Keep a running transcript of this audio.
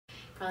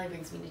probably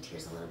brings me to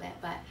tears a little bit,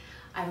 but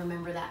I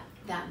remember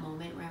that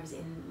moment where I was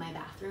in my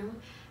bathroom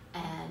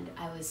and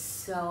I was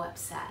so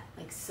upset,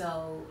 like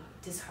so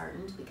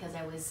disheartened, because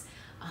I was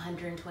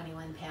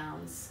 121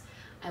 pounds.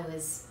 I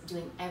was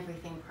doing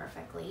everything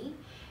perfectly,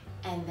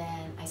 and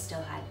then I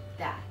still had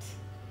that.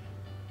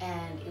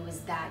 And it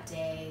was that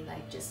day,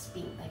 like just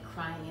being like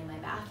crying in my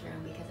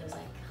bathroom, because I was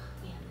like,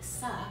 oh, man, this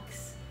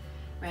sucks,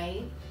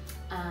 right?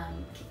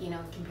 You know,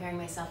 comparing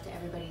myself to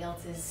everybody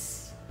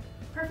else's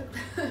perfect,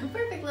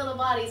 perfect little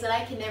bodies that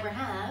I can never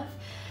have,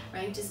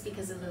 right? Just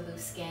because of the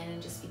loose skin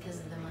and just because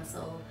of the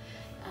muscle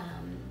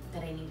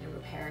that I needed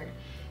repaired.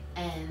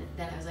 And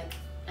then I was like,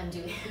 I'm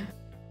doing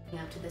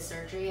up to the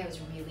surgery. I was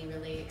really,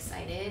 really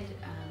excited.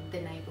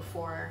 The night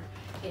before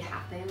it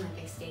happened,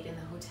 like I stayed in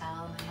the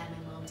hotel and I had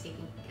my mom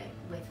taking it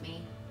with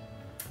me.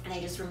 And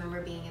I just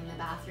remember being in the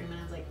bathroom and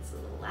I was like, this is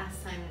the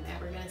last time I'm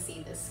ever gonna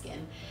see this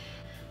skin.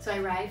 So I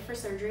arrived for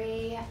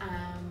surgery.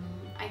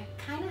 I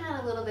kind of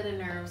had a little bit of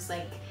nerves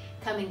like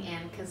coming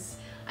in, because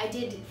I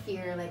did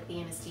fear like the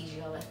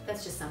anesthesia. Like,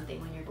 that's just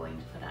something when you're going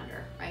to put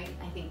under, right?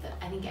 I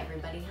think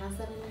everybody has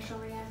that initial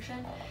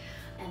reaction.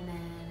 And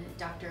then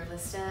Dr.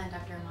 Lista and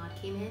Dr. Ahmad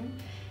came in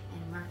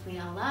and marked me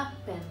all up,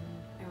 and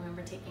I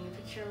remember taking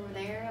a picture over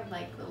there of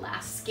like the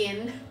last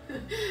skin,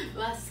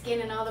 last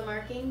skin and all the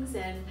markings,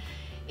 and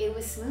it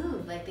was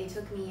smooth. Like they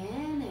took me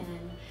in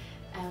and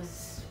I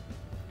was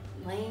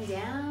laying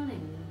down,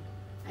 and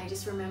I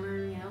just remember,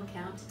 you know,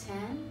 count to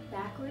 10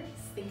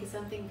 backwards, think of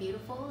something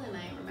beautiful, and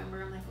I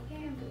remember I'm like,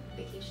 okay, I'm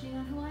vacationing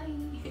on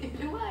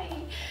Hawaii,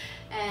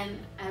 and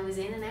I was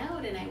in and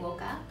out, and I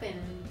woke up, and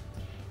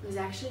it was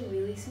actually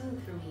really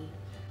smooth for me.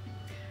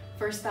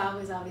 First thought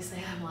was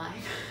obviously I'm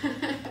live,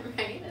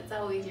 right? That's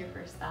always your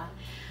first thought.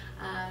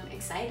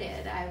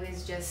 Excited. I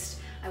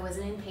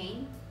wasn't in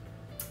pain.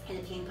 In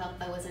a pain pump,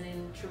 I wasn't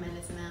in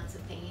tremendous amounts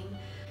of pain.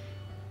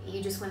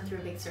 You just went through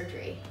a big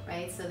surgery,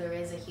 right? So there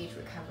is a huge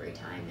recovery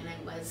time, and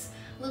it was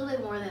a little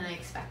bit more than I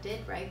expected,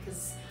 right?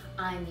 Because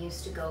I'm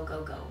used to go,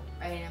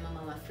 right? I'm a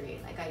mama free,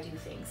 like I do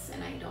things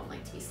and I don't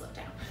like to be slowed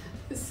down.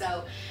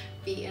 So,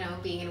 being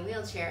in a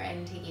wheelchair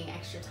and taking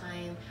extra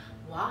time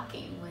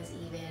walking was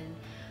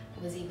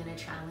even a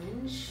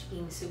challenge.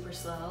 Being super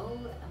slow,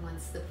 and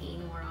once the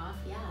pain wore off,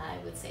 yeah, I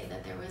would say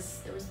that there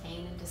was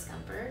pain and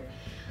discomfort.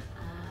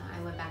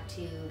 I went back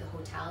to the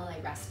hotel,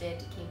 I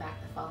rested, came back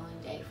the following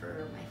day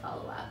for my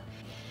follow-up.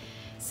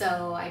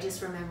 So I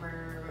just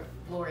remember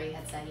Lori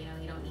had said, you know,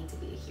 you don't need to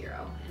be a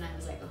hero. And I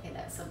was like, okay,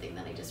 that's something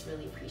that I just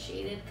really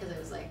appreciated, because I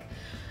was like,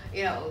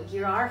 you know,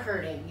 you are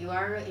hurting, you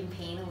are in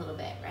pain a little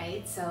bit,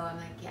 right? So I'm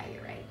like, yeah,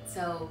 you're right.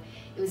 So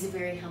it was a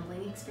very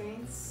humbling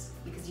experience,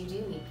 because you do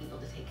need people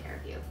to take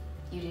care of you.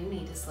 You do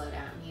need to slow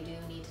down, you do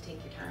need to take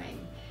your time.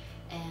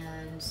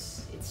 And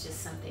it's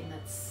just something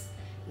that's,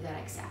 you gotta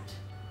accept.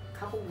 A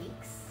couple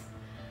weeks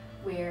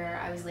where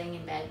I was laying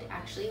in bed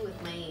actually with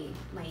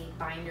my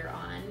binder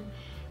on,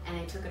 and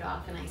I took it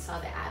off and I saw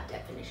the ab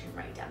definition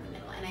right down the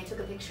middle, and I took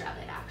a picture of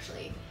it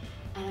actually,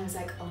 and I was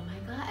like, oh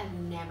my god, I've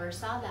never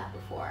saw that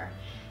before.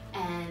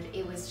 And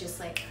it was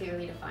just like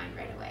clearly defined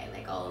right away,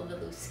 like all of the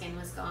loose skin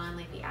was gone,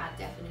 like the ab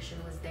definition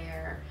was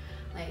there,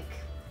 like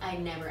I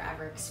never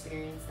ever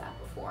experienced that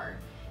before.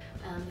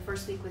 The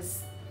first week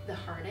was the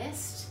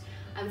hardest.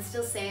 I would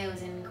still say I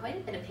was in quite a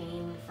bit of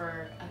pain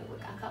for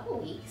a couple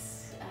weeks.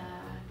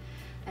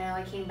 I know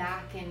I came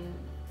back and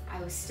I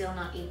was still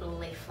not able to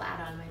lay flat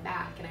on my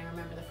back, and I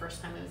remember the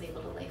first time I was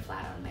able to lay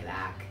flat on my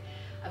back,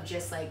 of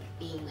just like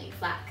being laid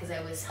flat, because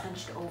I was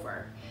hunched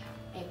over.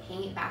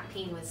 And back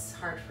pain was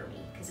hard for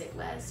me, because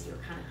you were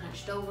kind of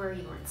hunched over,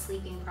 you weren't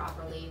sleeping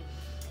properly.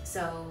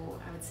 So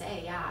I would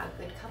say, yeah,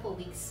 a good couple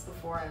weeks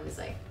before I was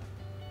like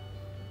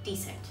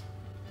decent.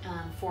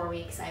 4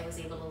 weeks I was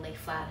able to lay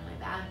flat on my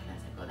back, and I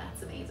was like, oh,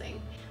 that's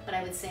amazing. But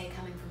I would say,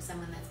 coming from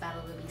someone that's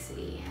battled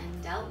obesity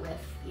and dealt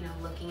with, you know,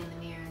 looking in the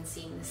mirror and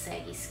seeing the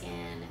saggy skin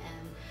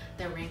and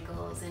the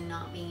wrinkles and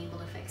not being able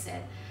to fix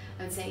it,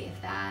 I would say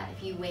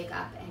if you wake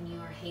up and you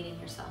are hating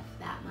yourself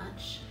that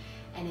much,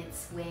 and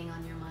it's weighing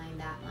on your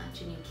mind that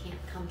much, and you can't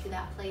come to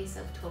that place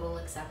of total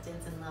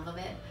acceptance and love of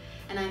it,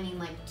 and I mean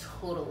like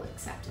total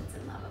acceptance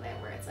and love of it,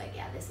 where it's like,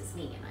 yeah, this is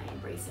me and I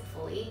embrace it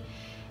fully,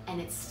 and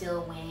it's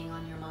still weighing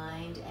on your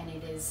mind, and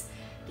it is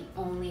the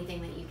only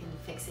thing that you can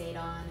fixate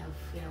on of,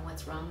 you know,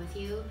 what's wrong with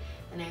you,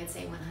 then I would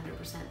say 100%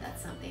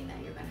 that's something that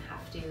you're going to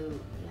have to,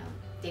 you know,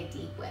 dig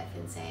deep with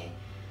and say,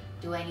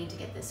 do I need to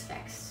get this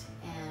fixed?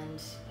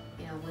 And,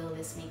 you know, will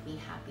this make me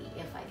happy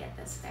if I get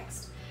this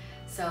fixed?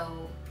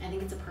 So I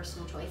think it's a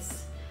personal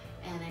choice,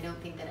 and I don't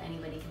think that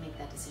anybody can make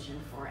that decision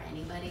for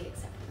anybody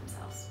except for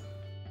themselves.